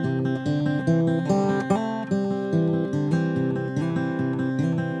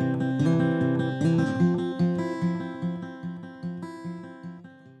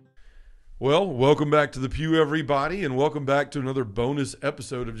Well, welcome back to the Pew, everybody, and welcome back to another bonus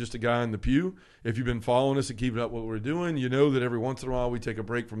episode of Just a Guy in the Pew. If you've been following us and keeping up what we're doing, you know that every once in a while we take a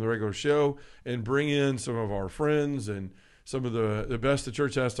break from the regular show and bring in some of our friends and some of the best the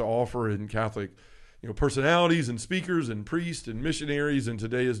church has to offer in Catholic, personalities and speakers and priests and missionaries, and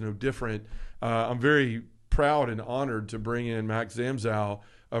today is no different. I'm very proud and honored to bring in Max Zamzow,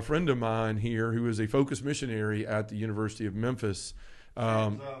 a friend of mine here who is a focus missionary at the University of Memphis.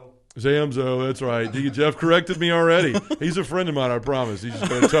 Zamzow, that's right. Jeff corrected me already. He's a friend of mine, I promise. He's just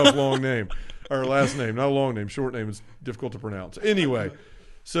got a tough long name. Or last name, not a long name. Short name is difficult to pronounce. Anyway,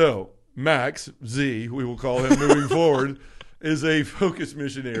 so Max, Z, we will call him moving forward, is a focus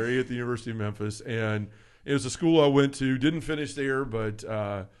missionary at the University of Memphis. And it was a school I went to. Didn't finish there, but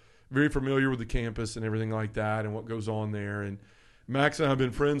very familiar with the campus and everything like that and what goes on there. And Max and I have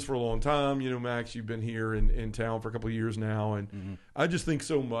been friends for a long time. Max, you've been here in town for a couple of years now. And I just think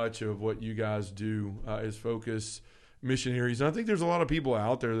so much of what you guys do as focus missionaries. And I think there's a lot of people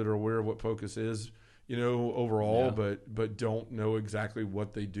out there that are aware of what focus is, overall, but don't know exactly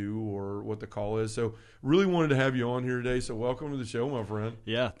what they do or what the call is. So really wanted to have you on here today. So welcome to the show, my friend.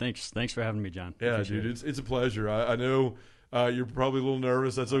 Yeah, thanks for having me, John. Yeah, dude, it's a pleasure. I know you're probably a little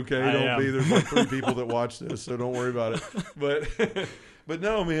nervous. That's okay. Don't be. There's like 3 people that watch this, so don't worry about it. But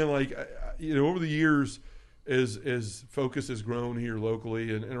no, man, over the years, as Focus has grown here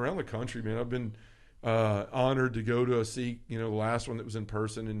locally and around the country, man, I've been honored to go to a Seek, the last one that was in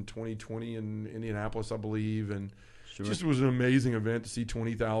person in 2020 in Indianapolis, I believe, and just was an amazing event to see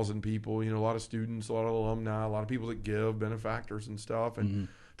 20,000 people. A lot of students, a lot of alumni, a lot of people that give, benefactors and stuff, and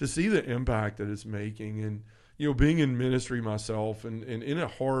to see the impact that it's making. And being in ministry myself and in a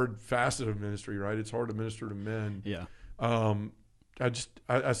hard facet of ministry, right? It's hard to minister to men. Yeah.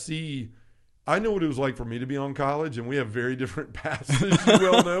 I know what it was like for me to be on college, and we have very different paths, as you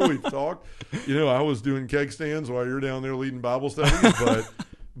well know. We've talked. I was doing keg stands while you're down there leading Bible studies,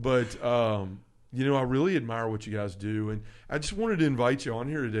 but I really admire what you guys do. And I just wanted to invite you on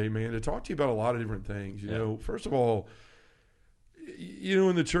here today, man, to talk to you about a lot of different things. First of all,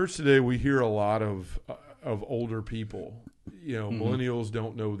 in the church today, we hear a lot of older people, millennials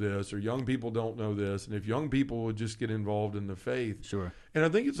don't know this, or young people don't know this. And if young people would just get involved in the faith. Sure. And I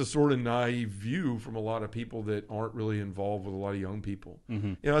think it's a sort of naive view from a lot of people that aren't really involved with a lot of young people.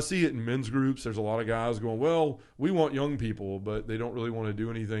 I see it in men's groups. There's a lot of guys going, well, we want young people, but they don't really want to do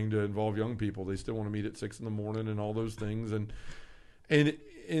anything to involve young people. They still want to meet at 6 a.m. and all those things. And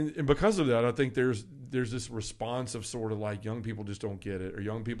because of that, I think there's this response of sort of like young people just don't get it, or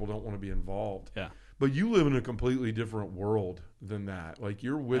young people don't want to be involved. Yeah. But you live in a completely different world than that. Like,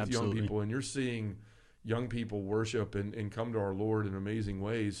 you're with Absolutely. young people, and you're seeing young people worship and come to our Lord in amazing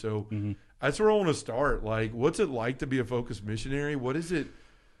ways. So that's where I want to start. Like, what's it like to be a focused missionary? What is it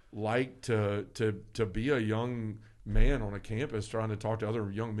like to be a young man on a campus trying to talk to other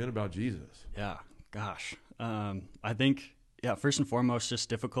young men about Jesus? Yeah. Gosh. I think, first and foremost, just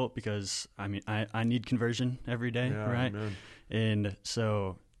difficult because, I need conversion every day, right? Amen. And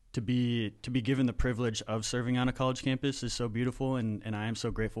so to be given the privilege of serving on a college campus is so beautiful, and I am so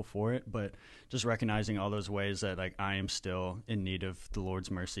grateful for it. But just recognizing all those ways that I am still in need of the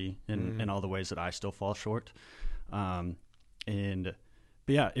Lord's mercy and all the ways that I still fall short. But it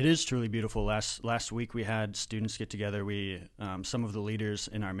is truly beautiful. Last week we had students get together. We some of the leaders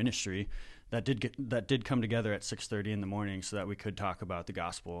in our ministry that did come together at 6:30 in the morning so that we could talk about the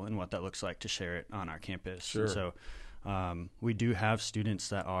gospel and what that looks like to share it on our campus. Sure. And so we do have students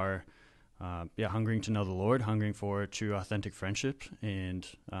that are hungering to know the Lord, hungering for true, authentic friendship, and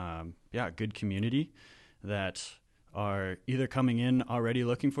good community that are either coming in already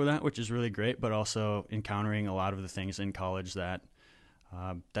looking for that, which is really great, but also encountering a lot of the things in college that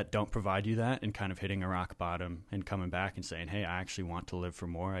don't provide you that, and kind of hitting a rock bottom and coming back and saying, hey, I actually want to live for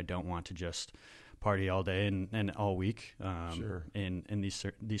more. I don't want to just party all day and all week in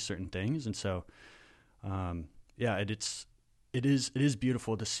these certain things. And so it is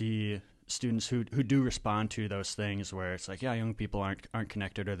beautiful to see students who do respond to those things where it's like, young people aren't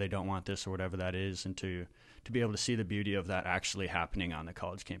connected, or they don't want this, or whatever that is, and to be able to see the beauty of that actually happening on the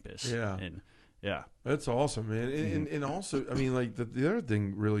college campus. Yeah. And that's awesome, man. And also, the other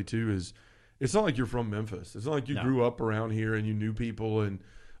thing really too is it's not like you're from Memphis. It's not like you grew up around here and you knew people, and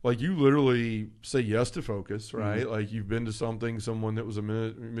like you literally say yes to Focus, right? Like you've been to someone that was a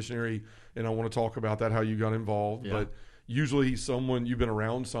missionary, and I want to talk about that, how you got involved. Yeah. But usually you've been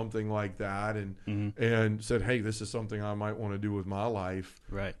around something like that and said, hey, this is something I might want to do with my life.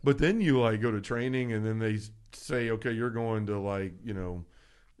 Right. But then you go to training, and then they say, okay, you're going to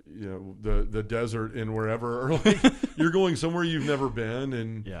the desert and wherever, or you're going somewhere you've never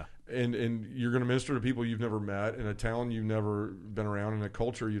been, and you're going to minister to people you've never met in a town you've never been around, in a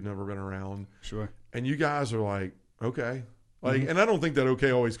culture you've never been around. Sure. And you guys are like, okay. Like, and I don't think that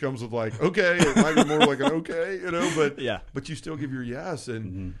okay always comes with like, okay, it might be more like an okay, but but you still give your yes.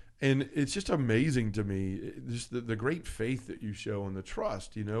 And and it's just amazing to me, just the great faith that you show and the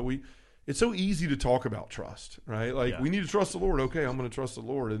trust. It's so easy to talk about trust, right? Like, we need to trust the Lord. Okay, I'm going to trust the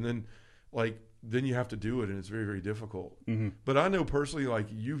Lord. And then then you have to do it, and it's very, very difficult. But I know personally, like,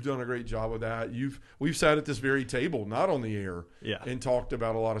 you've done a great job with that. We've sat at this very table, not on the air, and talked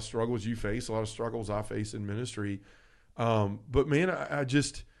about a lot of struggles you face, a lot of struggles I face in ministry. But man, I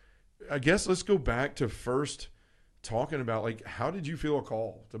guess let's go back to first talking about, like, how did you feel a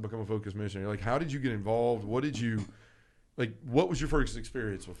call to become a Focus missionary? Like, how did you get involved? What was your first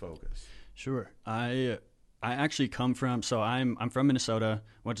experience with Focus? Sure. I actually come from, so I'm from Minnesota,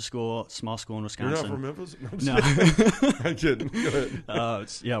 went to school, small school in Wisconsin. You're not from Memphis? No. I'm kidding. Go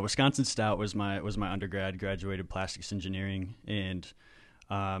ahead. Wisconsin Stout was my undergrad, graduated plastics engineering. And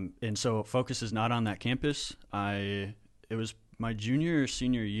so Focus is not on that campus. It was my junior or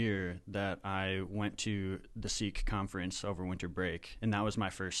senior year that I went to the Seek conference over winter break. And that was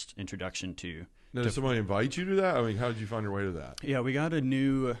my first introduction to. Now, did somebody invite you to that? I mean, how did you find your way to that? Yeah, we got a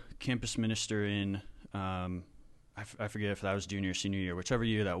new campus minister in, I forget if that was junior or senior year, whichever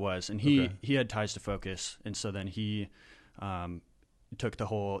year that was. And he had ties to Focus. And so then he invited the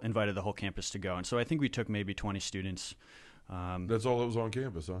whole campus to go. And so I think we took maybe 20 students. That's all that was on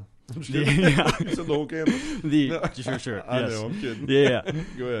campus, huh? I'm just kidding. Yeah. You said the whole campus? Sure. I know, I'm kidding. Yeah.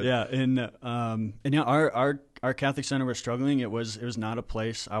 Go ahead. Yeah, and our Catholic Center was struggling. It was not a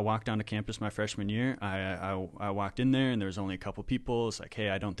place. I walked onto campus my freshman year. I walked in there, and there was only a couple people. It's like, hey,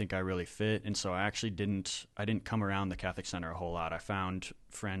 I don't think I really fit, and so I actually didn't come around the Catholic Center a whole lot. I found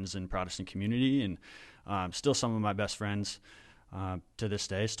friends in Protestant community, and still some of my best friends to this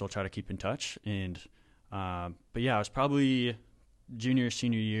day. Still try to keep in touch, and but yeah, I was probably junior,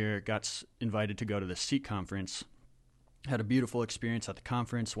 senior year, got invited to go to the Seek conference. Had a beautiful experience at the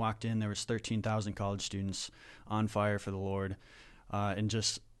conference. Walked in, there was 13,000 college students on fire for the Lord,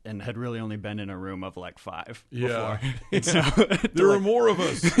 and had really only been in a room of like 5 before. And so, there were more of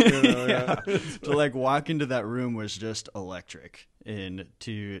us. To like walk into that room was just electric, and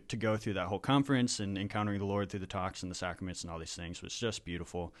to go through that whole conference and encountering the Lord through the talks and the sacraments and all these things was just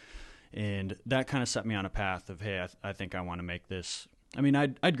beautiful. And that kind of set me on a path of, hey, I think I want to make this. I mean,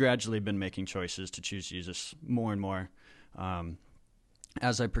 I'd gradually been making choices to choose Jesus more and more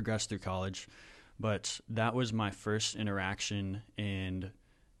as I progressed through college. But that was my first interaction, and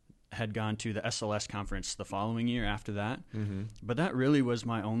had gone to the SLS conference the following year after that. But that really was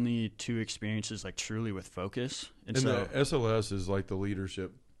my only 2 experiences, like, truly with Focus. And so the SLS is like the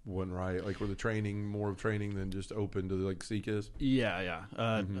leadership one, right? Like, where the training, more of training than just open to like Seek is? Yeah.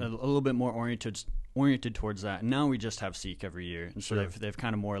 A little bit more oriented towards that. And now we just have Seek every year. And so they've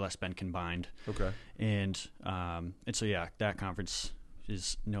kind of more or less been combined. Okay. And so, yeah, that conference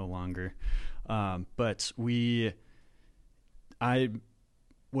is no longer. But I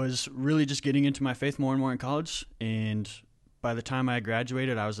was really just getting into my faith more and more in college. And by the time I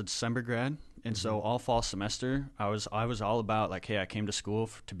graduated, I was a December grad. And so all fall semester, I was all about, like, hey, I came to school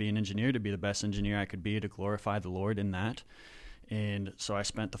to be an engineer, to be the best engineer I could be, to glorify the Lord in that. And so I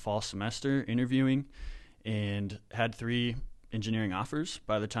spent the fall semester interviewing and had 3 engineering offers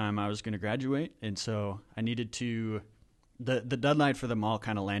by the time I was going to graduate. And so I needed to – the deadline for them all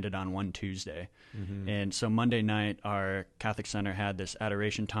kind of landed on one Tuesday. And so Monday night, our Catholic Center had this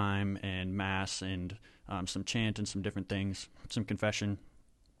adoration time and mass and some chant and some different things, some confession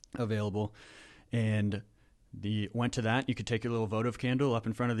available, and went to that. You could take your little votive candle up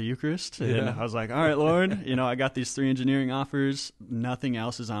in front of the Eucharist, and I was like, all right, Lord, I got these 3 engineering offers. Nothing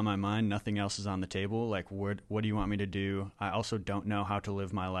else is on my mind. Nothing else is on the table. Like, what do you want me to do? I also don't know how to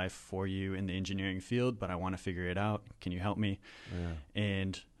live my life for you in the engineering field, but I want to figure it out. Can you help me?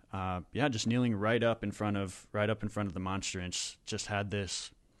 And just kneeling right up in front of the monstrance, just had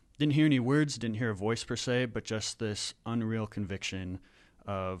this, didn't hear any words, didn't hear a voice per se, but just this unreal conviction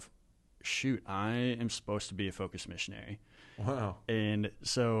of, shoot, I am supposed to be a Focus missionary. Wow. And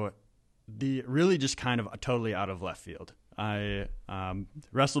so really just kind of totally out of left field. I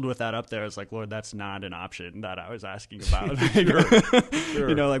wrestled with that up there. I was like, Lord, that's not an option that I was asking about.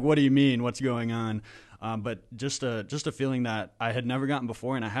 Sure. Like, what do you mean? What's going on? But just a feeling that I had never gotten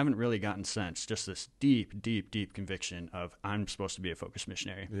before, and I haven't really gotten since. Just this deep, deep, deep conviction of, I'm supposed to be a Focus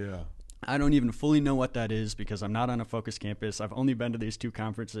missionary. Yeah. I don't even fully know what that is because I'm not on a Focus campus. I've only been to these 2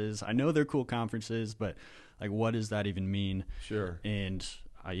 conferences. I know they're cool conferences, but like, what does that even mean? Sure. And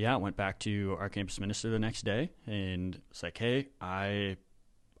I went back to our campus minister the next day and was like, hey, I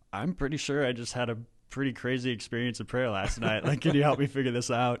I'm pretty sure I just had a pretty crazy experience of prayer last night. Like, can you help me figure this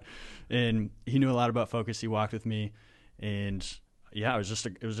out? And he knew a lot about focus. He walked with me, and yeah, it was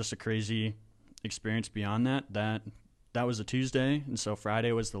just a crazy experience beyond that. That was a Tuesday, and so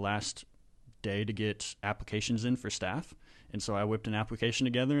Friday was the last day to get applications in for staff. And so I whipped an application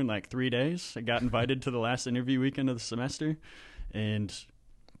together in like 3 days. I got invited to the last interview weekend of the semester and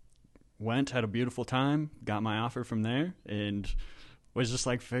went, had a beautiful time, got my offer from there, and was just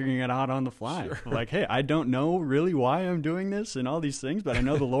like figuring it out on the fly. Sure. Like, hey, I don't know really why I'm doing this and all these things, but I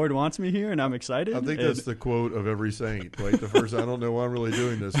know the Lord wants me here and I'm excited. I think that's the quote of every saint. Like the first, I don't know why I'm really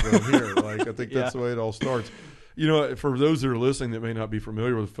doing this, but I'm here. Like, I think that's the way it all starts. You know, for those that are listening that may not be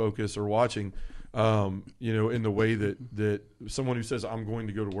familiar with Focus or watching, you know, in the way that someone who says, I'm going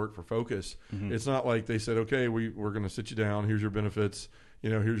to go to work for Focus, it's not like they said, okay, we're going to sit you down. Here's your benefits. You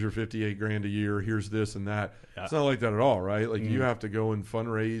know, here's your $58,000 a year. Here's this and that. Yeah. It's not like that at all, right? Like you have to go and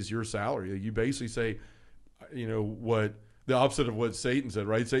fundraise your salary. You basically say, you know, what the opposite of what Satan said,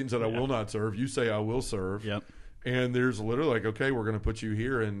 right? Satan said, I will not serve. You say, I will serve. Yep. And there's literally like, okay, we're going to put you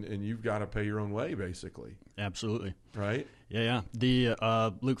here, and you've got to pay your own way, basically. Absolutely. Right? Yeah. The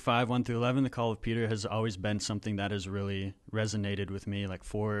Luke 5, 1-11, the call of Peter has always been something that has really resonated with me, like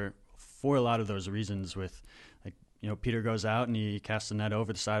for a lot of those reasons with, like, you know, Peter goes out and he casts the net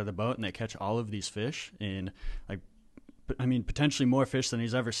over the side of the boat and they catch all of these fish, and like, I mean, potentially more fish than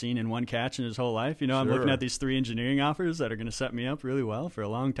he's ever seen in one catch in his whole life. You know, I'm looking at these 3 engineering offers that are going to set me up really well for a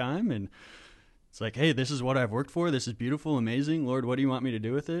long time, and it's like, hey, this is what I've worked for. This is beautiful, amazing. Lord, what do you want me to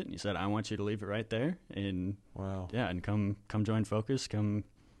do with it? And he said, I want you to leave it right there. And wow. Yeah, and come join Focus, come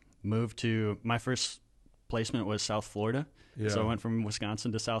move to, my first placement was South Florida. Yeah. So I went from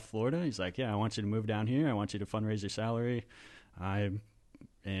Wisconsin to South Florida. He's like, yeah, I want you to move down here. I want you to fundraise your salary. And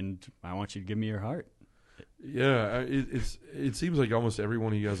I want you to give me your heart. Yeah, it seems like almost every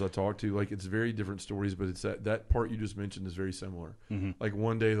one of you guys I talk to, like, it's very different stories, but it's that part you just mentioned is very similar. Like,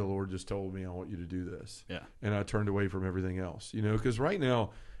 one day the Lord just told me, I want you to do this. Yeah. And I turned away from everything else, you know, because right now,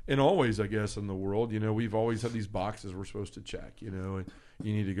 and always, I guess, in the world, you know, we've always had these boxes we're supposed to check, you know, and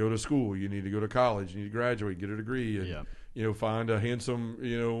you need to go to school, you need to go to college, you need to graduate, get a degree, and, you know, find a handsome,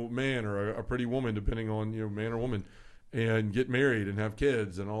 you know, man or a pretty woman, depending on, you know, man or woman, and get married and have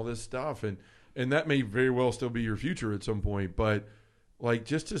kids and all this stuff. And that may very well still be your future at some point, but like,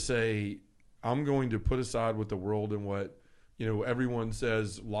 just to say, I'm going to put aside what the world and what, you know, everyone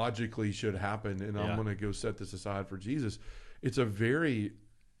says logically should happen, and I'm going to go set this aside for Jesus. It's a very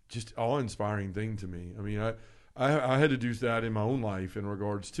just awe-inspiring thing to me. I mean, I had to do that in my own life in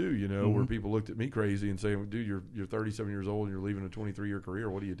regards to, you know, where people looked at me crazy and saying, dude, you're 37 years old and you're leaving a 23-year career.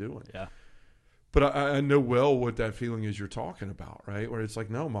 What are you doing? Yeah. But I know well what that feeling is you're talking about, right? Where it's like,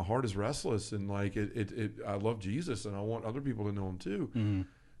 no, my heart is restless, and like I love Jesus, and I want other people to know him too.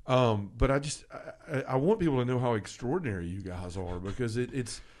 But I want people to know how extraordinary you guys are, because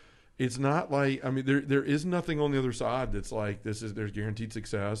it's not like, I mean, there is nothing on the other side that's like there's guaranteed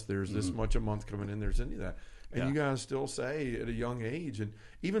success. There's this much a month coming in. There's any of that, and you guys still say at a young age, and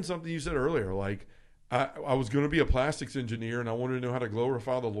even something you said earlier, like I was going to be a plastics engineer, and I wanted to know how to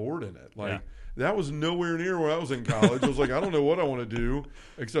glorify the Lord in it, like. That was nowhere near where I was in college. I was like, I don't know what I want to do,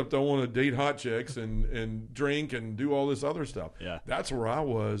 except I want to date hot chicks and drink and do all this other stuff. Yeah. That's where I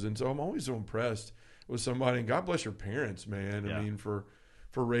was. And so I'm always so impressed with somebody. And God bless your parents, man. I mean, for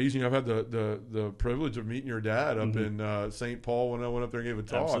raising you. I've had the privilege of meeting your dad up in St. Paul when I went up there and gave a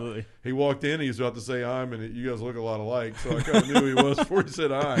talk. Absolutely. He walked in, he was about to say I'm, and you guys look a lot alike. So I kind of knew who he was before he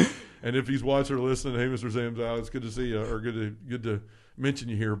said I. And if he's watching or listening, hey, Mr. Zamzow, it's good to see you, or good to mention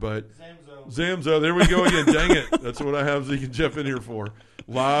you here. But Zamzo, there we go again. Dang it. That's what I have Zeke and Jeff in here for.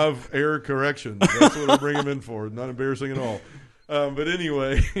 Live error corrections. That's what I bring them in for. Not embarrassing at all. But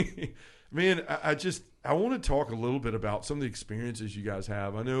anyway, man, I want to talk a little bit about some of the experiences you guys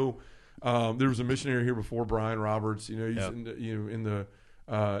have. I know there was a missionary here before, Brian Roberts. You know,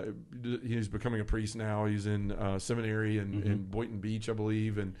 he's becoming a priest now. He's in seminary in Boynton Beach, I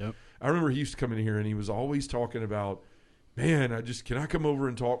believe. And I remember he used to come in here, and he was always talking about, man, can I come over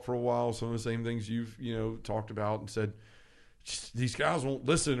and talk for a while? Some of the same things you've, you know, talked about, and said, these guys won't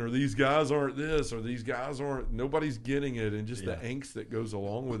listen, or these guys aren't this, or these guys aren't, nobody's getting it. And just the angst that goes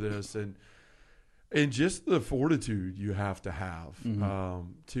along with this, and just the fortitude you have to have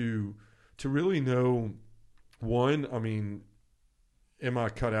to really know, one, I mean, am I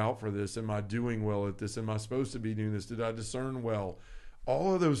cut out for this? Am I doing well at this? Am I supposed to be doing this? Did I discern well?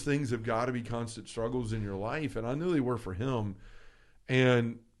 All of those things have got to be constant struggles in your life, and I knew they were for him.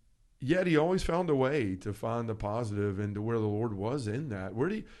 And yet he always found a way to find the positive and to where the Lord was in that.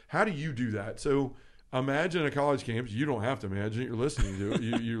 How do you do that? So imagine a college campus. You don't have to imagine it. You're listening to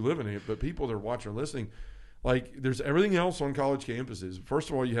it. You're living it. But people that are watching or listening, like there's everything else on college campuses. First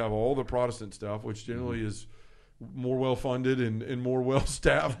of all, you have all the Protestant stuff, which generally is more well-funded and more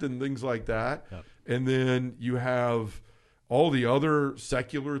well-staffed and things like that. Yep. And then you have all the other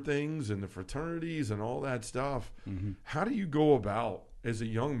secular things and the fraternities and all that stuff. Mm-hmm. How do you go about as a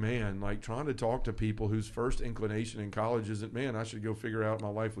young man, like trying to talk to people whose first inclination in college isn't, man, I should go figure out my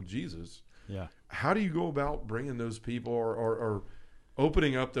life with Jesus? Yeah. How do you go about bringing those people or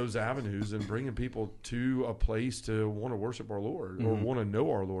opening up those avenues and bringing people to a place to want to worship our Lord or want to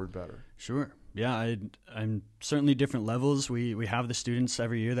know our Lord better? Sure. Yeah, I'm certainly different levels. We have the students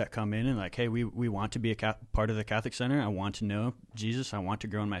every year that come in and like, hey, we want to be a part of the Catholic Center. I want to know Jesus. I want to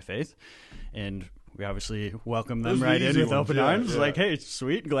grow in my faith. And we obviously welcome them right in with open arms. Yeah. Like, hey,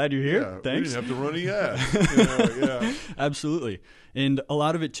 sweet, glad you're here. Yeah, Thanks. We didn't have to run any ads. Yeah. Absolutely. And a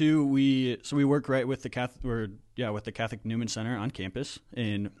lot of it too, we work right with the Catholic Newman Center on campus,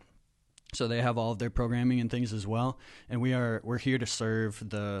 and so they have all of their programming and things as well. And we're here to serve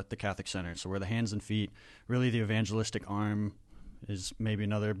the Catholic Center. So we're the hands and feet, really the evangelistic arm is maybe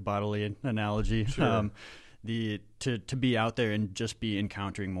another bodily analogy. Sure. To be out there and just be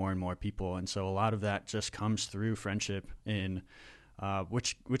encountering more and more people. And so a lot of that just comes through friendship, and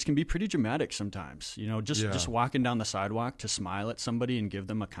which can be pretty dramatic sometimes. Just walking down the sidewalk to smile at somebody and give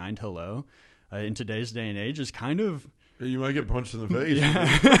them a kind hello in today's day and age is kind of... You might get punched in the face.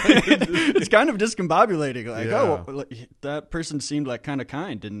 Yeah. It's kind of discombobulating. Like, that person seemed like kind of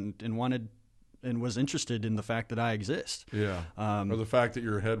kind and wanted and was interested in the fact that I exist. Yeah. Or the fact that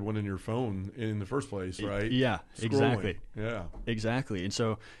your head went in your phone in the first place, right? Yeah, Scrolling. exactly. Yeah. Exactly. And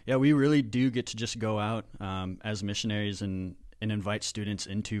so, we really do get to just go out as missionaries and invite students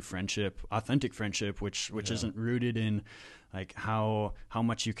into friendship, authentic friendship, which isn't rooted in like how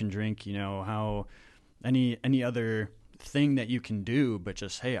much you can drink, how any other thing that you can do, but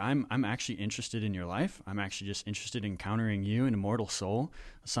just, hey, I'm actually interested in your life. I'm actually just interested in encountering you, an immortal soul,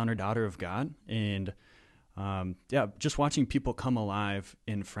 a son or daughter of God, and just watching people come alive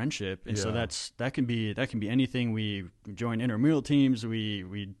in friendship. And so that can be anything. We join intramural teams.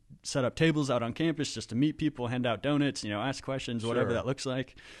 We set up tables out on campus just to meet people, hand out donuts, ask questions, whatever that looks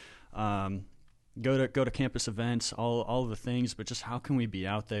like. Go to campus events, all of the things, but just how can we be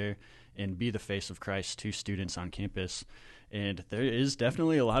out there and be the face of Christ to students on campus? And there is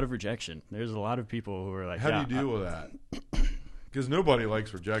definitely a lot of rejection. There's a lot of people who are like, how do you deal with that? Because nobody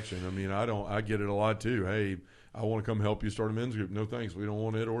likes rejection. I mean, I get it a lot too. Hey, I want to come help you start a men's group. No, thanks. We don't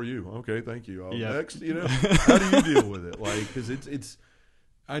want it or you. Okay, thank you. Next, how do you deal with it? Like, because it's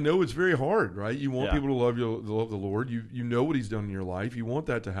I know it's very hard, right? You want people to love the Lord. You know what He's done in your life. You want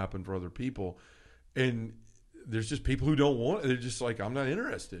that to happen for other people. And there's just people who don't want it. They're just like, I'm not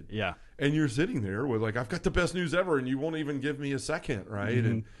interested. Yeah. And you're sitting there with like, I've got the best news ever, and you won't even give me a second, right?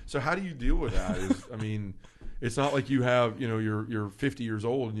 Mm-hmm. And so how do you deal with that? It's not like you have, you're 50 years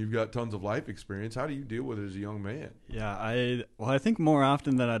old and you've got tons of life experience. How do you deal with it as a young man? Yeah, I think more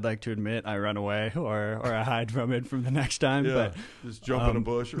often than I'd like to admit, I run away or I hide from it from the next time. Yeah, but just jump in a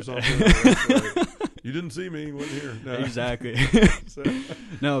bush or something. Right. You didn't see me, wasn't here. No. Exactly.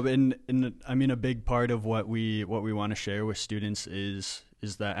 No, and I mean, a big part of what we want to share with students is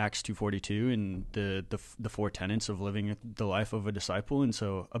that Acts 2:42 and the four tenets of living the life of a disciple. And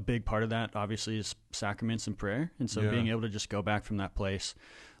so a big part of that obviously is sacraments and prayer. And so being able to just go back from that place,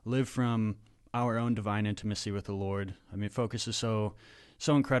 live from our own divine intimacy with the Lord. I mean, focus is so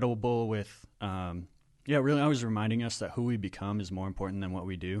incredible with really always reminding us that who we become is more important than what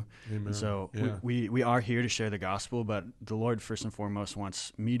we do. Amen. And so we are here to share the gospel, but the Lord first and foremost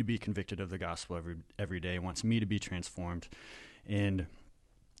wants me to be convicted of the gospel every day, wants me to be transformed. And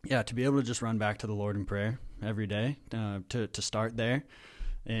to be able to just run back to the Lord in prayer every day, to start there.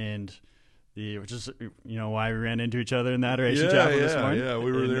 And which is, why we ran into each other in the Adoration Chapel this morning. Yeah,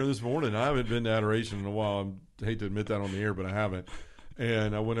 we were there this morning. I haven't been to Adoration in a while. I hate to admit that on the air, but I haven't.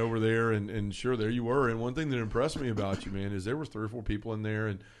 And I went over there, and sure, there you were. And one thing that impressed me about you, man, is there were 3 or 4 people in there,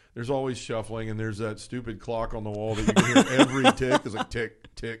 and there's always shuffling, and there's that stupid clock on the wall that you can hear every tick. It's like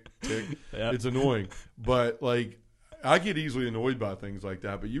tick, tick, tick. Yep. It's annoying. But, like, I get easily annoyed by things like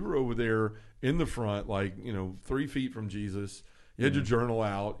that. But you were over there in the front, like, 3 feet from Jesus. You had your journal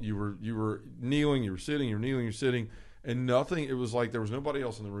out. You were kneeling. You were sitting. You were kneeling. You're sitting. And nothing. It was like there was nobody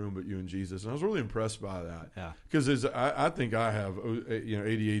else in the room but you and Jesus. And I was really impressed by that. Yeah. Because I think I have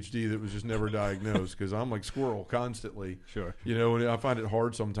ADHD that was just never diagnosed, because I'm like squirrel constantly. Sure. And I find it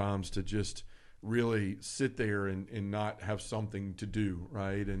hard sometimes to just really sit there and not have something to do,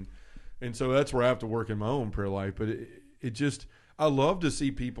 right? And so that's where I have to work in my own prayer life. But I love to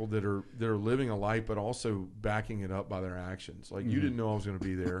see people that are living a life, but also backing it up by their actions. Like, you didn't know I was going to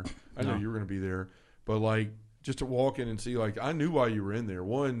be there. I know you were going to be there, but like, just to walk in and see, like, I knew why you were in there.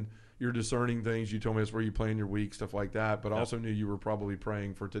 One, you're discerning things. You told me that's where you plan your week, stuff like that. But I also knew you were probably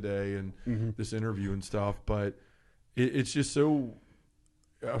praying for today and this interview and stuff. But it's just so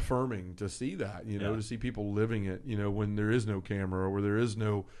affirming to see that, to see people living it, when there is no camera or where there is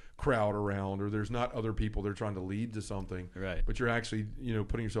no crowd around or there's not other people they're trying to lead to something. Right. But you're actually,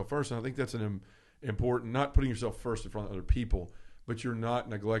 putting yourself first. And I think that's an important, not putting yourself first in front of other people, but you're not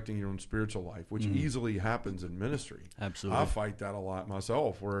neglecting your own spiritual life, which easily happens in ministry. Absolutely. I fight that a lot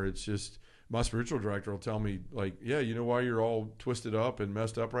myself, where it's just my spiritual director will tell me, like, yeah, you know why you're all twisted up and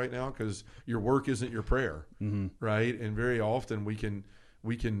messed up right now? Because your work isn't your prayer, right? And very often we can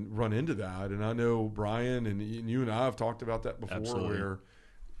run into that. And I know Brian and you and I have talked about that before. Absolutely. Where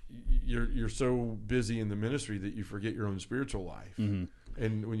you're so busy in the ministry that you forget your own spiritual life.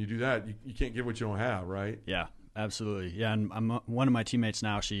 And when you do that, you can't give what you don't have, right? Yeah. Absolutely. Yeah. And one of my teammates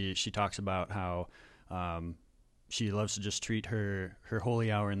now, she talks about how she loves to just treat her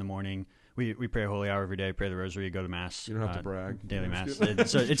holy hour in the morning. We pray a holy hour every day, pray the rosary, go to mass. You don't have to brag. Daily mass.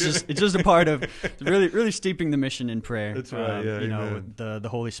 So it's just a part of really steeping the mission in prayer. That's right. The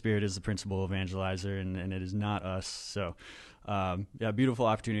Holy Spirit is the principal evangelizer, and it is not us. So beautiful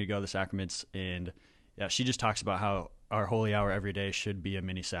opportunity to go to the sacraments. And she just talks about how our holy hour every day should be a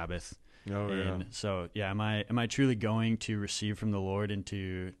mini Sabbath. So am I truly going to receive from the Lord and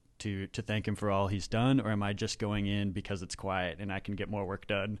to thank him for all he's done, or am I just going in because it's quiet and I can get more work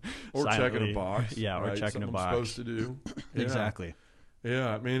done or silently? Checking a box? Yeah, or right? checking Something a box. I'm supposed to do. Exactly.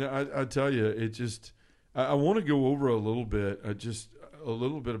 Yeah, I mean, I tell you, it just I want to go over a little bit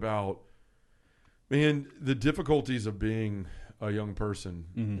about, man, the difficulties of being a young person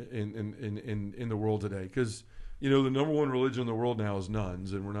in the world today, because the number one religion in the world now is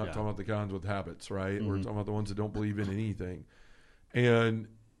nuns, and we're not talking about the kinds with habits, right? We're talking about the ones that don't believe in anything. And,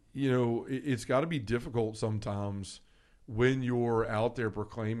 it's got to be difficult sometimes when you're out there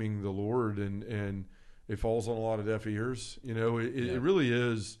proclaiming the Lord and it falls on a lot of deaf ears. It really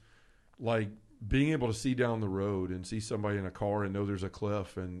is like being able to see down the road and see somebody in a car and know there's a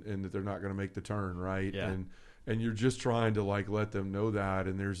cliff and that they're not going to make the turn, right? Yeah. And you're just trying to like let them know that,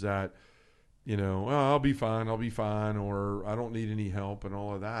 and there's that, I'll be fine, or I don't need any help and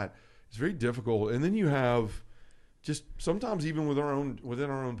all of that. It's very difficult. And then you have just sometimes even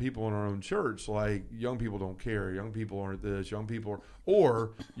within our own people in our own church, like young people don't care. Young people aren't this. Young people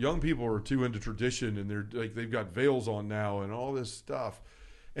are too into tradition, and they're like they've got veils on now and all this stuff.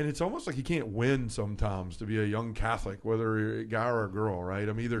 And it's almost like you can't win sometimes to be a young Catholic, whether you're a guy or a girl, right?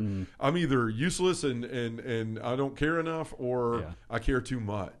 I'm either useless and I don't care enough, or I care too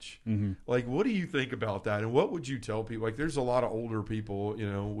much. Like, what do you think about that? And what would you tell people? Like, there's a lot of older people,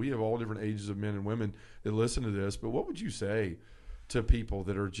 we have all different ages of men and women that listen to this, but what would you say to people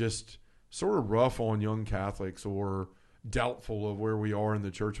that are just sort of rough on young Catholics or doubtful of where we are in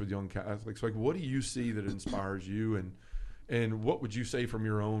the church with young Catholics? Like, what do you see that inspires you, and what would you say from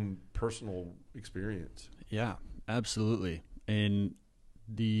your own personal experience? Yeah, absolutely. And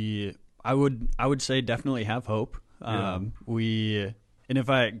I would say definitely have hope. And if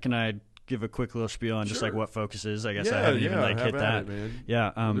I give a quick little spiel on just like what Focus is, I guess I haven't even hit that. It, man.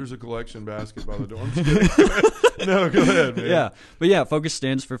 Yeah. There's a collection basket by the door. I'm just kidding. No, go ahead, man. Yeah. But Focus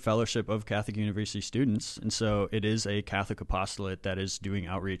stands for Fellowship of Catholic University Students. And so it is a Catholic apostolate that is doing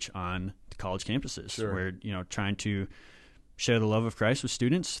outreach on college campuses. Sure. We're, trying to share the love of Christ with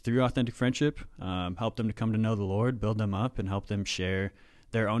students through authentic friendship, help them to come to know the Lord, build them up, and help them share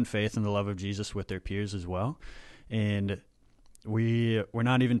their own faith and the love of Jesus with their peers as well. And we're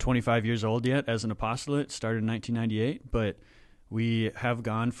not even 25 years old yet as an apostolate, started in 1998, but we have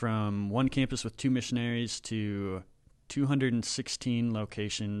gone from one campus with 2 missionaries to 216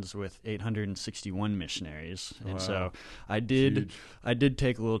 locations with 861 missionaries. Wow. And so I did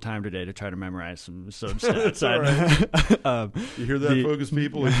take a little time today to try to memorize some stats. Right. You hear that, Focus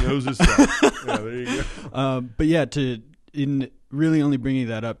people? He knows his stuff. Yeah, there you go. But in really only bringing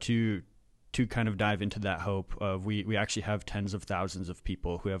that up to kind of dive into that hope of we actually have tens of thousands of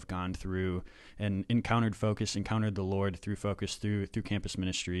people who have gone through and encountered the Lord through Focus, through campus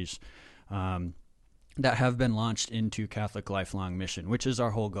ministries, that have been launched into Catholic Lifelong Mission, which is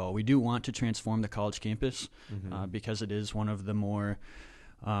our whole goal. We do want to transform the college campus because it is one of the more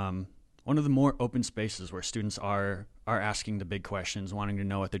open spaces where students are asking the big questions, wanting to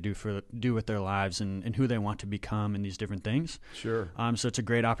know what they do with their lives and who they want to become and these different things. Sure. So it's a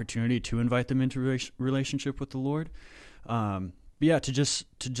great opportunity to invite them into relationship with the Lord. To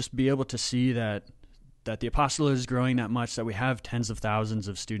just be able to see that the apostolate is growing that much, that we have tens of thousands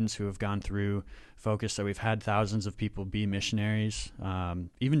of students who have gone through Focus, that we've had thousands of people be missionaries.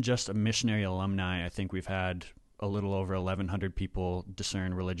 Even just a missionary alumni, I think we've had a little over 1,100 people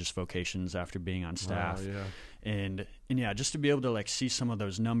discern religious vocations after being on staff. Wow, yeah. And yeah, just to be able to like see some of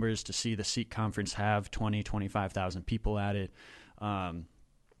those numbers, to see the Seek Conference have 25,000 people at it.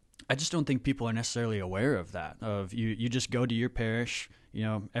 I just don't think people are necessarily aware of that. Of you just go to your parish,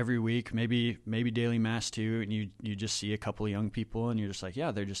 every week, maybe daily mass too, and you just see a couple of young people, and you're just like, yeah,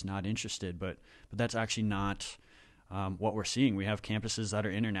 they're just not interested. But that's actually not what we're seeing. We have campuses that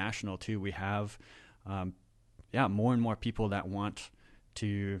are international too. We have, more and more people that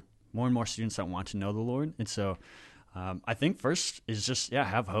more and more students that want to know the Lord. And so, I think first is just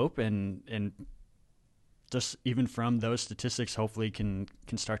have hope and just even from those statistics, hopefully can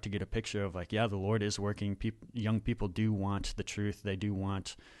start to get a picture of like, the Lord is working. Young people do want the truth. They do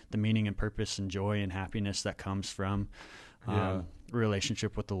want the meaning and purpose and joy and happiness that comes from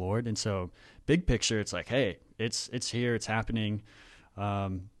relationship with the Lord. And so big picture, it's like, hey, it's here, it's happening.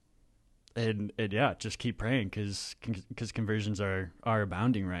 And just keep praying because conversions are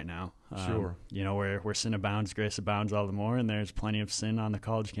abounding right now. Sure. Where sin abounds, grace abounds all the more, and there's plenty of sin on the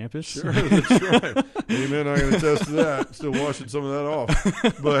college campus. Sure, that's right. Amen. I can attest to that. Still washing some of that off.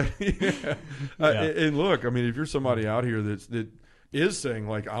 But and look, I mean, if you're somebody out here that is saying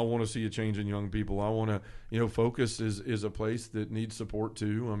like, I want to see a change in young people, I want to, Focus is a place that needs support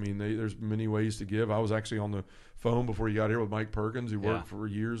too. I mean, there's many ways to give. I was actually on the phone before you got here with Mike Perkins, who worked for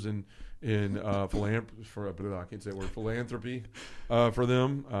years in philanthropy for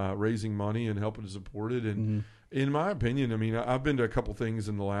them, raising money and helping to support it. And in my opinion, I mean, I've been to a couple things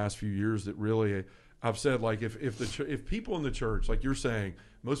in the last few years that really, I've said like, if people in the church, like you're saying,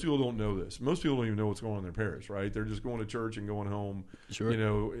 most people don't know this. Most people don't even know what's going on in their parish, right? They're just going to church and going home. Sure.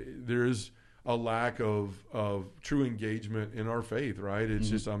 There is a lack of true engagement in our faith, right? It's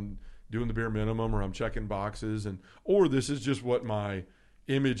just I'm doing the bare minimum, or I'm checking boxes, or this is just what my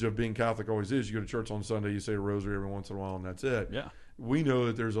image of being Catholic always is. You go to church on Sunday, you say a rosary every once in a while, and that's it. Yeah. We know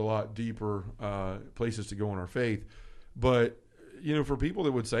that there's a lot deeper places to go in our faith, but for people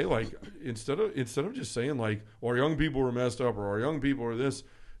that would say like, instead of just saying like, well, our young people are messed up, or our young people are this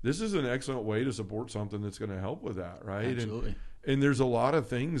is an excellent way to support something that's going to help with that, right? Absolutely. And there's a lot of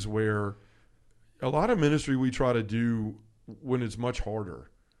things where a lot of ministry we try to do when it's much harder,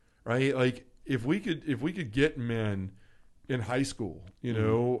 right? Like if we could get men in high school,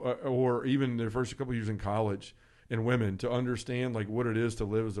 or even their first couple of years in college, and women to understand like what it is to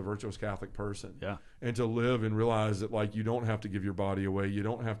live as a virtuous Catholic person, and to live and realize that like you don't have to give your body away, you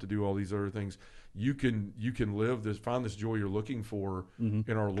don't have to do all these other things. You can live this, find this joy you're looking for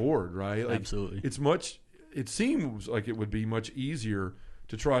in our Lord, right? Like, absolutely. It seems like it would be much easier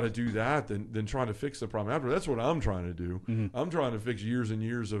to try to do that than trying to fix the problem after. That's what I'm trying to do. I'm trying to fix years and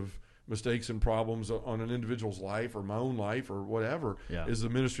years of mistakes and problems on an individual's life or my own life or whatever is the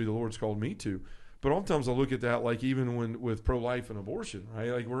ministry the Lord's called me to. But oftentimes I look at that like even with pro-life and abortion, right?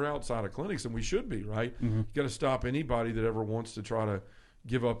 Like we're outside of clinics, and we should be, right? You got to stop anybody that ever wants to try to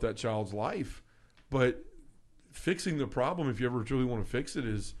give up that child's life. But fixing the problem, if you ever truly want to fix it,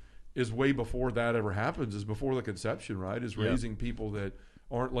 is way before that ever happens, is before the conception, right? Is raising people that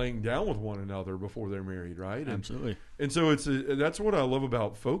aren't laying down with one another before they're married, right? Absolutely. And so that's what I love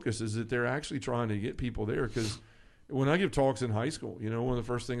about Focus, is that they're actually trying to get people there. Because when I give talks in high school, one of the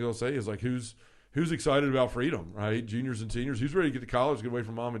first things I'll say is like, who's excited about freedom, right? Juniors and seniors, who's ready to get to college, get away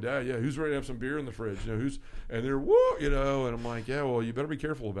from mom and dad? Yeah, who's ready to have some beer in the fridge? And they're and I'm like, yeah, well, you better be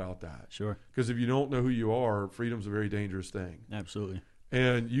careful about that. Sure. Because if you don't know who you are, freedom's a very dangerous thing. Absolutely.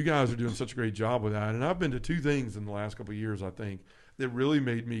 And you guys are doing such a great job with that. And I've been to two things in the last couple of years, I think, that really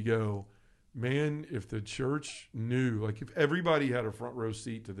made me go, man, if the church knew, like if everybody had a front row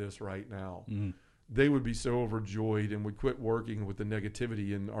seat to this right now, they would be so overjoyed and would quit working with the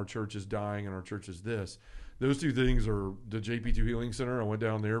negativity and our church is dying and our church is this. Those two things are the JP2 Healing Center. I went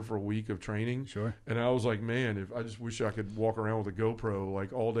down there for a week of training. Sure. And I was like, man, I just wish I could walk around with a GoPro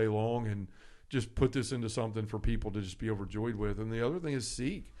like all day long and just put this into something for people to just be overjoyed with. And the other thing is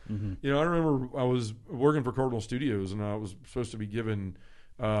Seek. I remember I was working for Cardinal Studios, and I was supposed to be giving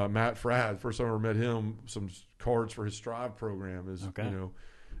Matt Fradd, first time I ever met him, some cards for his Strive program.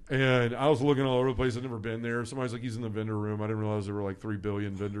 And I was looking all over the place. I'd never been there. Somebody's like, he's in the vendor room. I didn't realize there were like 3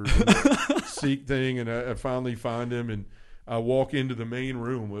 billion vendors in the Seek thing. And I finally find him, and I walk into the main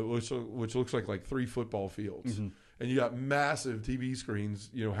room, which looks like 3 football fields. And you got massive TV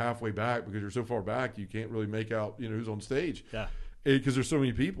screens, halfway back, because you're so far back you can't really make out, who's on stage. Yeah. Because there's so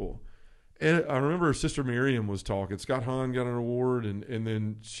many people. And I remember Sister Miriam was talking. Scott Hahn got an award, and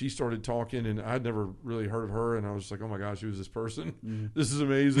then she started talking, and I'd never really heard of her, and I was like, oh my gosh, who's this person? This is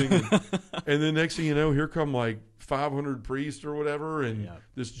amazing. And then next thing you know, here come like 500 priests or whatever, and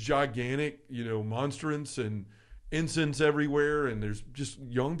this gigantic, monstrance and incense everywhere, and there's just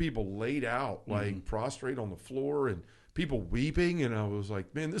young people laid out, like prostrate on the floor, and people weeping, and I was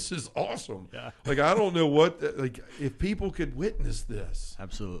like, man, this is awesome. Yeah. Like, I don't know if people could witness this.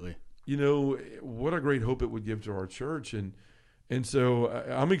 Absolutely. What a great hope it would give to our church. And so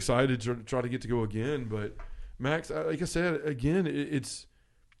I'm excited to try to get to go again. But Max, like I said, again,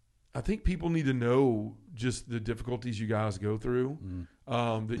 I think people need to know just the difficulties you guys go through,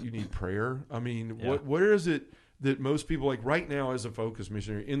 that you need prayer. I mean, where is it that most people, like right now as a focus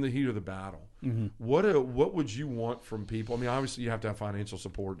missionary in the heat of the battle, what would you want from people? I mean, obviously you have to have financial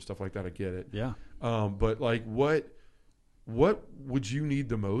support and stuff like that. I get it. Yeah. But like what would you need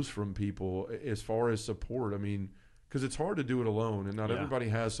the most from people as far as support? I mean, because it's hard to do it alone, and not everybody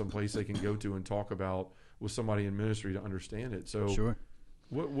has some place they can go to and talk about with somebody in ministry to understand it. So sure.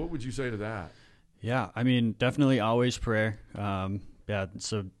 What would you say to that? Yeah, I mean, definitely always prayer.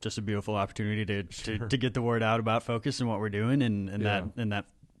 So just a beautiful opportunity to get the word out about Focus and what we're doing, and that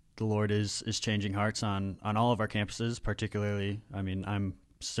the Lord is changing hearts on all of our campuses, particularly. I mean, I'm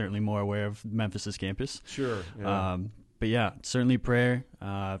certainly more aware of Memphis's campus. Sure. Yeah. But yeah, certainly prayer.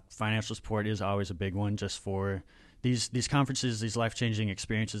 Financial support is always a big one, just for these conferences, these life-changing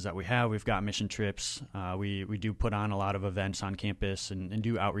experiences that we have. We've got mission trips. We do put on a lot of events on campus and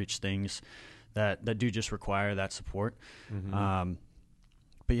do outreach things that do just require that support.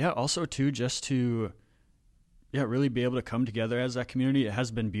 But yeah, also too, just to really be able to come together as that community. It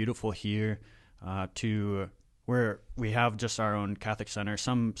has been beautiful here, to where we have just our own Catholic center.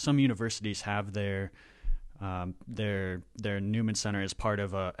 Some universities have their Newman Center is part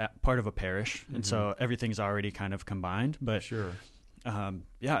of a parish, and so everything's already kind of combined. But sure,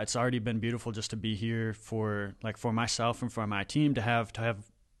 it's already been beautiful just to be here for myself and for my team to have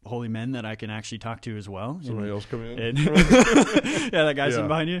holy men that I can actually talk to as well. Somebody else come in. That guy's in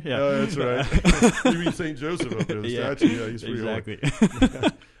behind you. Yeah, that's right. You mean St. Joseph up there, the statue? Yeah, he's pretty exactly.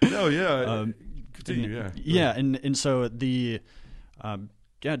 Continue. And so the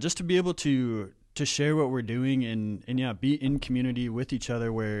just to be able to share what we're doing and be in community with each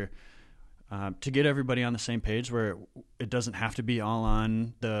other, where to get everybody on the same page, where it doesn't have to be all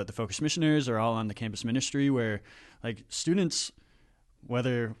on the Focus Missionaries or all on the campus ministry, where like students,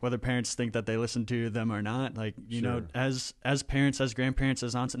 whether parents think that they listen to them or not, like as parents, as grandparents,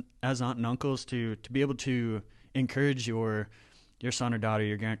 as aunt and uncles, to be able to encourage your son or daughter,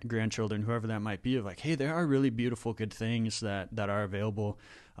 your grandchildren, whoever that might be, of like, hey, there are really beautiful, good things that are available.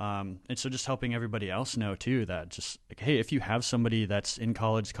 And so just helping everybody else know too, that just like, hey, if you have somebody that's in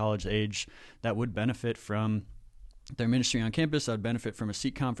college age that would benefit from their ministry on campus, that would benefit from a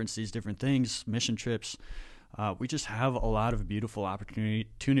SEEK conference, these different things, mission trips, we just have a lot of beautiful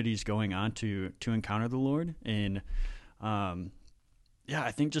opportunities going on to encounter the Lord. And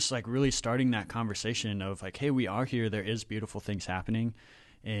I think just like really starting that conversation of like, hey, we are here, there is beautiful things happening,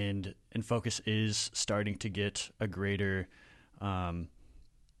 and Focus is starting to get a greater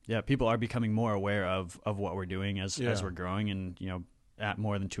people are becoming more aware of what we're doing as we're growing, and at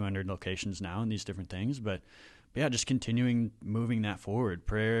more than 200 locations now and these different things. But just continuing moving that forward,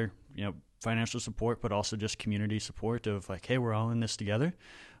 prayer, financial support, but also just community support of like, hey, we're all in this together.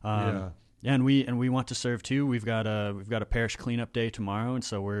 And we want to serve too. We've got a parish cleanup day tomorrow, and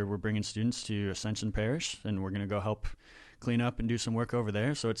so we're bringing students to Ascension Parish, and we're going to go help clean up and do some work over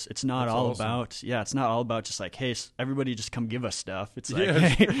there. So it's not That's all awesome. about it's not all about just like, hey, everybody just come give us stuff. It's like,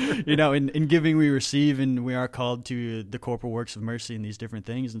 hey, in giving we receive, and we are called to the corporal works of mercy and these different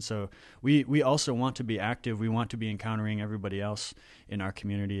things. And so we also want to be active. We want to be encountering everybody else in our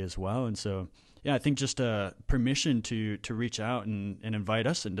community as well. And so I think just permission to reach out and invite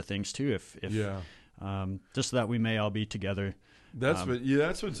us into things too, if just so that we may all be together. That's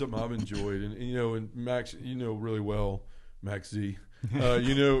been something I've enjoyed, and Max, really well, Max Z,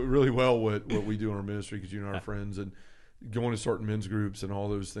 really well what we do in our ministry, because you and I are friends, and going to certain men's groups and all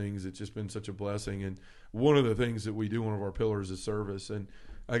those things. It's just been such a blessing. And one of the things that we do, one of our pillars, is service. And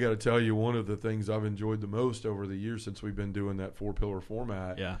I got to tell you, one of the things I've enjoyed the most over the years since we've been doing that 4-pillar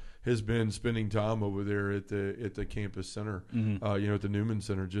format has been spending time over there at the campus center, at the Newman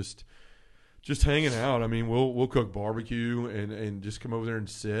Center, just hanging out. I mean, we'll cook barbecue and just come over there and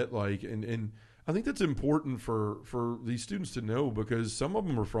sit, and I think that's important for these students to know, because some of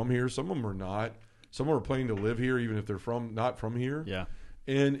them are from here, some of them are not. Some are planning to live here, even if they're not from here. Yeah.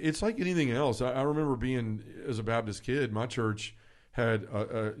 And it's like anything else. I remember being, as a Baptist kid, my church had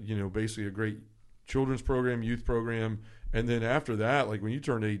basically a great children's program, youth program, and then after that, like when you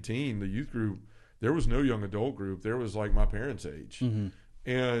turned 18, the youth group, there was no young adult group. There was like my parents' age. Mm-hmm.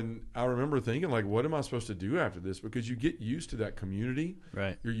 And I remember thinking, like, what am I supposed to do after this? Because you get used to that community.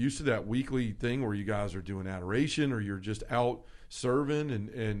 Right. You're used to that weekly thing where you guys are doing adoration or you're just out serving.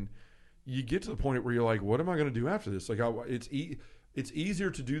 And you get to the point where you're like, what am I going to do after this? Like, it's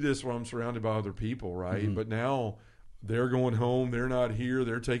easier to do this when I'm surrounded by other people, right? Mm-hmm. But now they're going home. They're not here.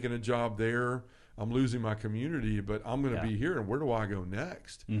 They're taking a job there. I'm losing my community, but I'm going to be here. And where do I go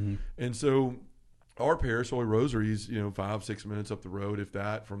next? Mm-hmm. And so our parish, Holy Rosary's, 5-6 minutes up the road, if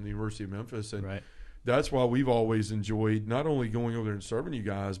that, from the University of Memphis. And Right. that's why we've always enjoyed not only going over there and serving you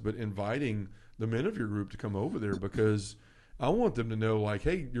guys, but inviting the men of your group to come over there, because I want them to know, like,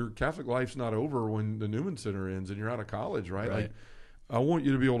 hey, your Catholic life's not over when the Newman Center ends and you're out of college, right? Right. Like, I want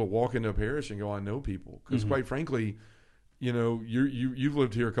you to be able to walk into a parish and go, I know people. Because Mm-hmm. quite frankly, you've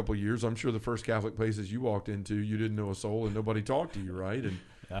lived here a couple of years. I'm sure the first Catholic places you walked into, you didn't know a soul and nobody talked to you, right? And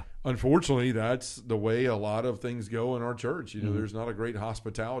Yeah. unfortunately, that's the way a lot of things go in our church. Mm-hmm. There's not a great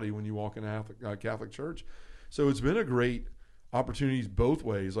hospitality when you walk in a Catholic church. So it's been a great opportunities both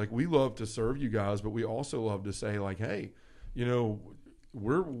ways. Like, we love to serve you guys, but we also love to say, like, hey,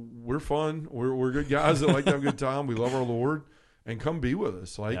 we're fun. We're good guys that like to have a good time. We love our Lord, and come be with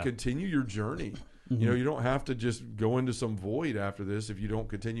us. Like, continue your journey. Mm-hmm. You don't have to just go into some void after this if you don't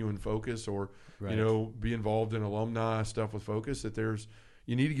continue in Focus or, Right. be involved in alumni stuff with Focus.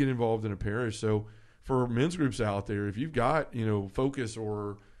 You need to get involved in a parish. So for men's groups out there, if you've got, Focus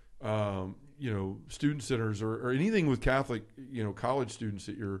or, student centers or anything with Catholic, college students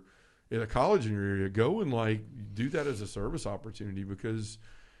that you're at a college in your area, go and like do that as a service opportunity, because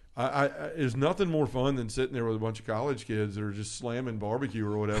there's nothing more fun than sitting there with a bunch of college kids that are just slamming barbecue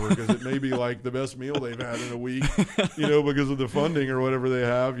or whatever, because it may be like the best meal they've had in a week, because of the funding or whatever they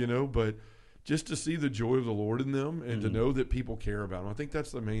have, but just to see the joy of the Lord in them and to know that people care about them. I think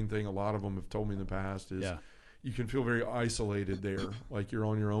that's the main thing a lot of them have told me in the past is you can feel very isolated there. Like you're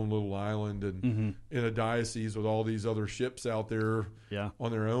on your own little island and in a diocese with all these other ships out there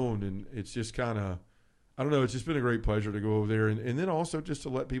on their own. And it's just kind of, I don't know, it's just been a great pleasure to go over there. And then also just to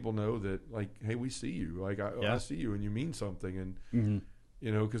let people know that, like, hey, we see you. Like, I see you and you mean something. And,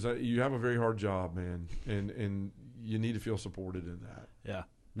 because you have a very hard job, man. And you need to feel supported in that. Yeah.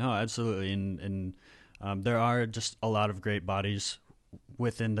 No, absolutely. And there are just a lot of great bodies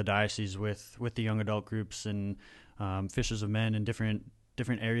within the diocese with the young adult groups and Fishers of Men and different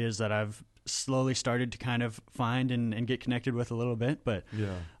areas that I've slowly started to kind of find and get connected with a little bit. But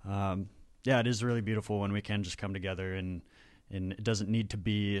it is really beautiful when we can just come together and it doesn't need to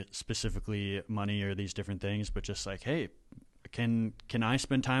be specifically money or these different things, but just like, hey, can I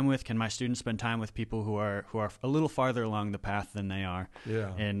spend time with, can my students spend time with people who are a little farther along the path than they are?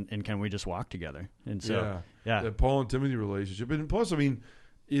 Yeah. And can we just walk together? And so, the Paul and Timothy relationship. And plus, I mean,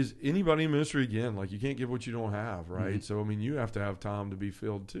 is anybody in ministry, again, like, you can't give what you don't have, right? Mm-hmm. So, I mean, you have to have time to be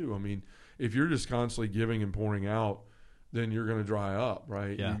filled too. I mean, if you're just constantly giving and pouring out, then you're going to dry up,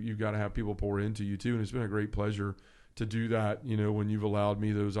 right? Yeah. You've got to have people pour into you too. And it's been a great pleasure to do that, when you've allowed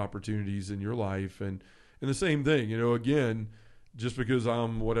me those opportunities in your life. And the same thing, again, just because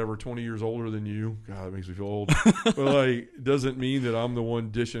I'm 20 years older than you, God, it makes me feel old, but like, doesn't mean that I'm the one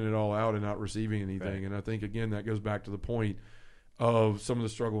dishing it all out and not receiving anything. Right. And I think, again, that goes back to the point of some of the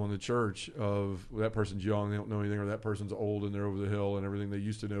struggle in the church of that person's young, they don't know anything, or that person's old and they're over the hill and everything they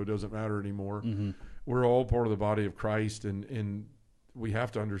used to know doesn't matter anymore. Mm-hmm. We're all part of the body of Christ, and we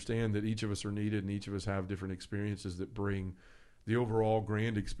have to understand that each of us are needed and each of us have different experiences that bring the overall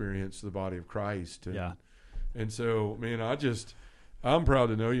grand experience to the body of Christ. And so, man, I'm proud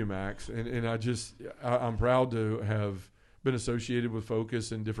to know you, Max, and I'm proud to have been associated with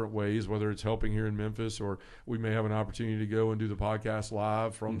Focus in different ways, whether it's helping here in Memphis or we may have an opportunity to go and do the podcast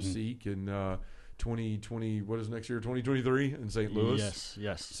live from Seek in 2020. What is next year? 2023 in St. Louis.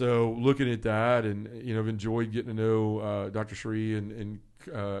 Yes. So looking at that, and I've enjoyed getting to know Dr. Shree and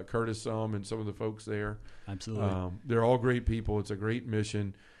Curtis and some of the folks there. Absolutely. They're all great people. It's a great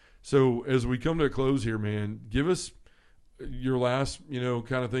mission. So as we come to a close here, man, give us your last,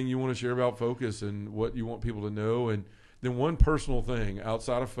 kind of thing you want to share about Focus and what you want people to know. And then one personal thing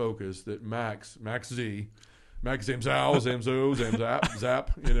outside of Focus that Max Z, Zamzo,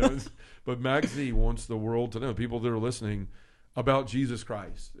 Zap, but Max Z wants the world to know, people that are listening, about Jesus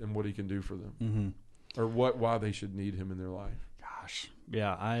Christ and what he can do for them, or why they should need him in their life. Gosh.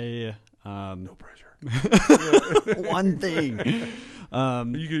 Yeah. No pressure. One thing.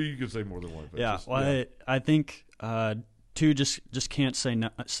 You could say more than one. I think too, just can't say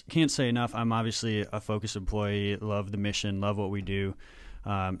enough. I'm obviously a Focus employee, love the mission, love what we do,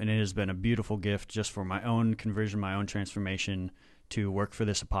 and it has been a beautiful gift just for my own conversion, my own transformation, to work for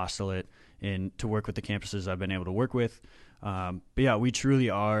this apostolate and to work with the campuses I've been able to work with. But yeah, we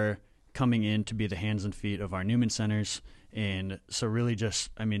truly are coming in to be the hands and feet of our Newman Centers, and so really just,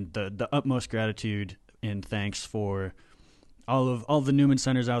 I mean, the utmost gratitude and thanks for all the Newman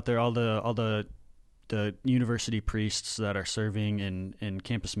Centers out there, all the university priests that are serving and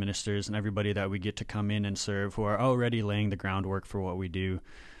campus ministers and everybody that we get to come in and serve, who are already laying the groundwork for what we do.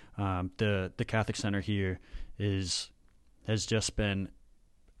 The Catholic Center here has just been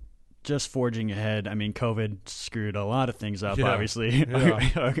forging ahead. I mean, COVID screwed a lot of things up, obviously,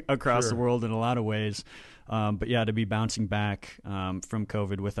 across the world in a lot of ways. But yeah, to be bouncing back from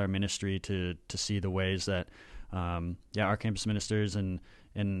COVID with our ministry, to see the ways that our campus ministers and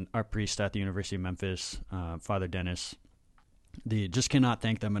our priest at the University of Memphis, Father Dennis, just cannot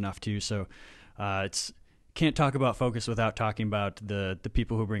thank them enough too. So can't talk about Focus without talking about the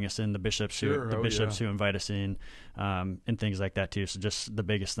people who bring us in, the bishops who invite us in, and things like that too. So just the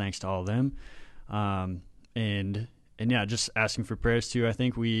biggest thanks to all of them. And yeah, just asking for prayers too. I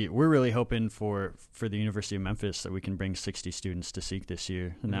think we're really hoping for the University of Memphis that we can bring 60 students to Seek this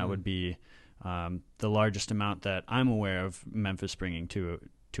year, and that would be the largest amount that I'm aware of Memphis bringing to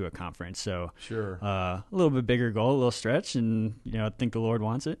a conference. So a little bit bigger goal, a little stretch, and I think the Lord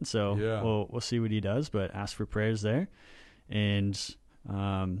wants it. So we'll see what He does, but ask for prayers there. And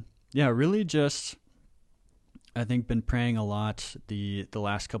really just, I think, been praying a lot the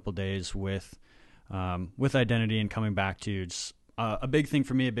last couple of days with identity, and coming back to just a big thing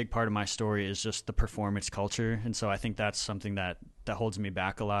for me, a big part of my story is just the performance culture. And so I think that's something that holds me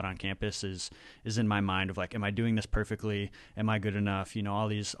back a lot on campus is in my mind of like, am I doing this perfectly? Am I good enough? All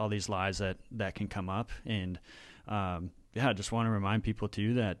these lies that can come up. And I just want to remind people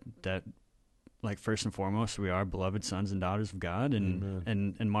too that like, first and foremost, we are beloved sons and daughters of God.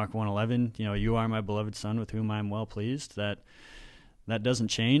 And Mark 1:11, you are my beloved son with whom I am well pleased. That doesn't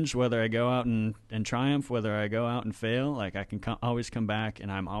change whether I go out and triumph, whether I go out and fail. Like, I can always come back,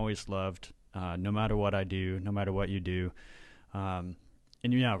 and I'm always loved, no matter what I do, no matter what you do.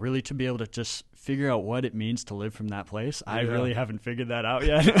 Really to be able to just figure out what it means to live from that place. I really haven't figured that out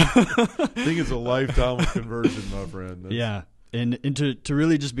yet. I think it's a lifetime of conversion, my friend. And to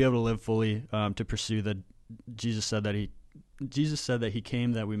really just be able to live fully, to pursue that. Jesus said that he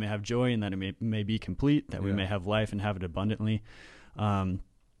came that we may have joy and that it may be complete, that we may have life and have it abundantly.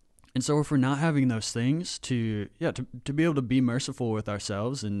 And so if we're not having those things, to be able to be merciful with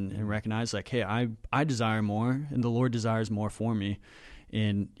ourselves and recognize, like, hey, I desire more and the Lord desires more for me.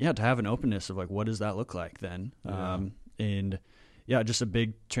 And to have an openness of like, what does that look like then? Just a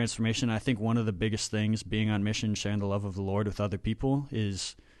big transformation. I think one of the biggest things being on mission, sharing the love of the Lord with other people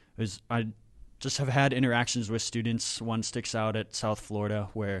is I just have had interactions with students. One sticks out at South Florida,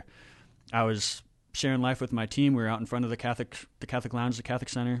 where I was sharing life with my team. We were out in front of the Catholic Lounge, the Catholic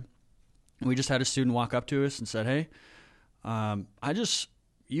Center. And we just had a student walk up to us and said, "Hey,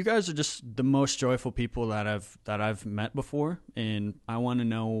 you guys are just the most joyful people that I've met before, and I want to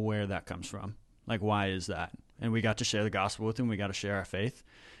know where that comes from. Like, why is that?" And we got to share the gospel with him. We got to share our faith,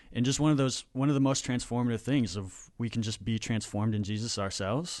 and just one of the most transformative things of we can just be transformed in Jesus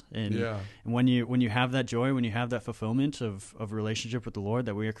ourselves. And when you have that joy, when you have that fulfillment of relationship with the Lord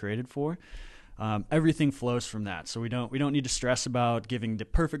that we are created for, everything flows from that. So we don't need to stress about giving the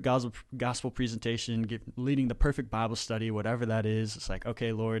perfect gospel presentation, leading the perfect Bible study, whatever that is. It's like,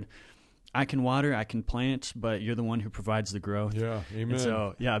 okay, Lord, I can water, I can plant, but you're the one who provides the growth. Yeah, amen. And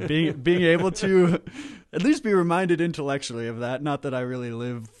so, being able to at least be reminded intellectually of that. Not that I really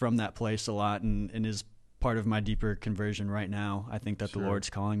live from that place a lot, and is part of my deeper conversion right now. I think that the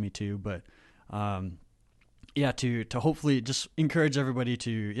Lord's calling me to, but to hopefully just encourage everybody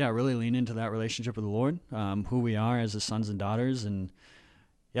to really lean into that relationship with the Lord, who we are as His sons and daughters, and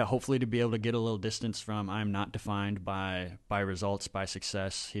hopefully to be able to get a little distance from, I'm not defined by results, by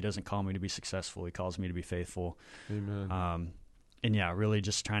success. He doesn't call me to be successful. He calls me to be faithful. Amen. Really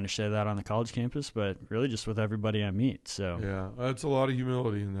just trying to share that on the college campus, but really just with everybody I meet. So that's a lot of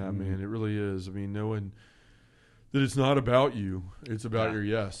humility in that, man. It really is. I mean, knowing that it's not about you, it's about your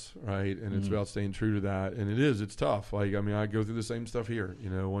yes, right? And it's about staying true to that. And it's tough. Like, I mean, I go through the same stuff here.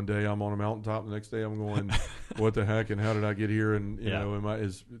 One day I'm on a mountaintop, the next day I'm going, what the heck, and how did I get here? And,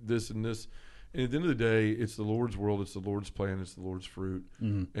 is this and this? And at the end of the day, it's the Lord's world, it's the Lord's plan, it's the Lord's fruit.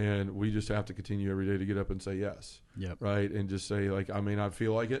 And we just have to continue every day to get up and say yes, right? And just say, like, I may not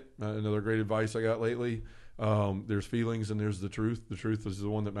feel like it. Another great advice I got lately, There's feelings and there's the truth. The truth is the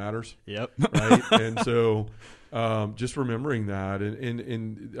one that matters. Yep. Right. And so just remembering that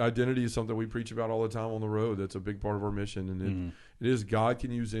and identity is something we preach about all the time on the road. That's a big part of our mission. And it is God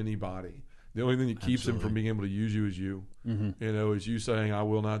can use anybody. The only thing that keeps him from being able to use you is you. Is you saying, I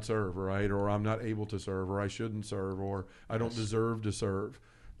will not serve, right? Or I'm not able to serve, or I shouldn't serve, or I don't deserve to serve.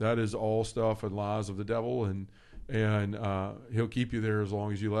 That is all stuff and lies of the devil, and he'll keep you there as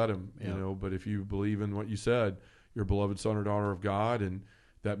long as you let him. But if you believe in what you said, you're a beloved son or daughter of God, and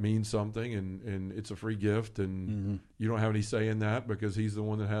that means something, and it's a free gift, and you don't have any say in that because he's the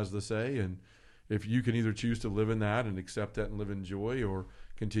one that has the say. And if you can either choose to live in that and accept that and live in joy, or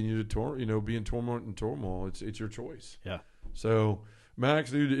continue to be in torment and turmoil, it's your choice. Yeah. So Max,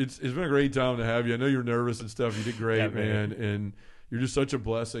 dude, it's been a great time to have you. I know you're nervous and stuff. You did great, man, and you're just such a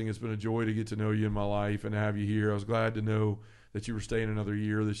blessing. It's been a joy to get to know you in my life and to have you here. I was glad to know that you were staying another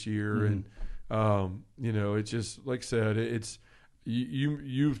year this year, and it's just like I said, it's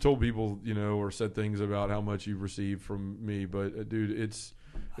you've told people or said things about how much you've received from me, but dude, it's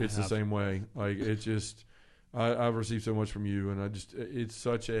the same way. Like it's just. I've received so much from you, and it's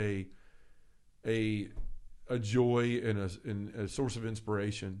such a joy and a source of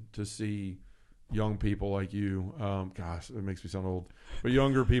inspiration to see young people like you. Gosh, it makes me sound old, but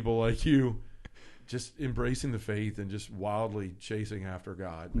younger people like you just embracing the faith and just wildly chasing after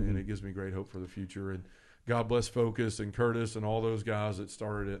God. And it gives me great hope for the future. And God bless Focus and Curtis and all those guys that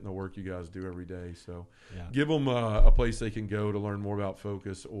started it and the work you guys do every day. So give them a place they can go to learn more about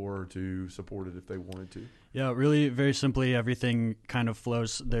Focus or to support it if they wanted to. Yeah, really, very simply, everything kind of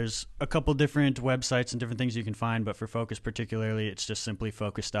flows. There's a couple different websites and different things you can find, but for Focus particularly, it's just simply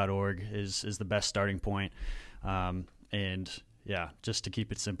focus.org is the best starting point. And yeah, just to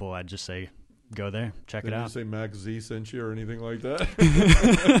keep it simple, I'd just say go there, check it out. Did you say Max Z sent you or anything like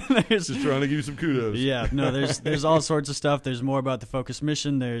that? Just trying to give you some kudos. Yeah, no, there's all sorts of stuff. There's more about the Focus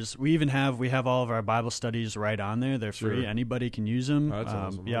mission. We have all of our Bible studies right on there. They're free. Sure. Anybody can use them. That's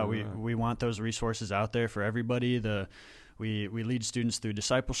awesome. Yeah, we want those resources out there for everybody. We lead students through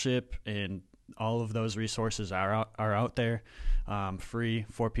discipleship, and all of those resources are out there, free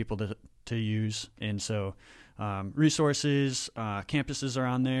for people to use. And so resources, campuses are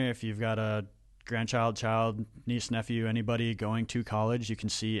on there. If you've got a grandchild, child, niece, nephew, anybody going to college, you can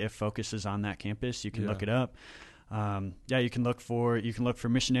see if Focus is on that campus. You can look it up. You can look for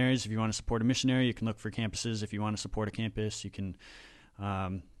missionaries if you want to support a missionary. You can look for campuses if you want to support a campus. You can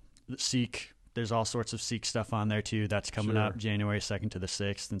seek. There's all sorts of Seek stuff on there too. That's coming up January 2nd to the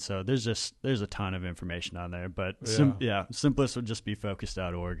 6th, and so there's a ton of information on there. But simplest would just be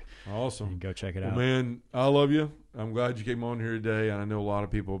focus.org. Awesome. Go check it out. Man, I love you. I'm glad you came on here today, and I know a lot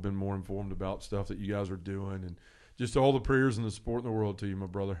of people have been more informed about stuff that you guys are doing, and just all the prayers and the support in the world to you, my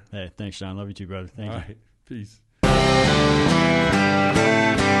brother. Hey, thanks, John. Love you too, brother. Thank you. All right. Peace.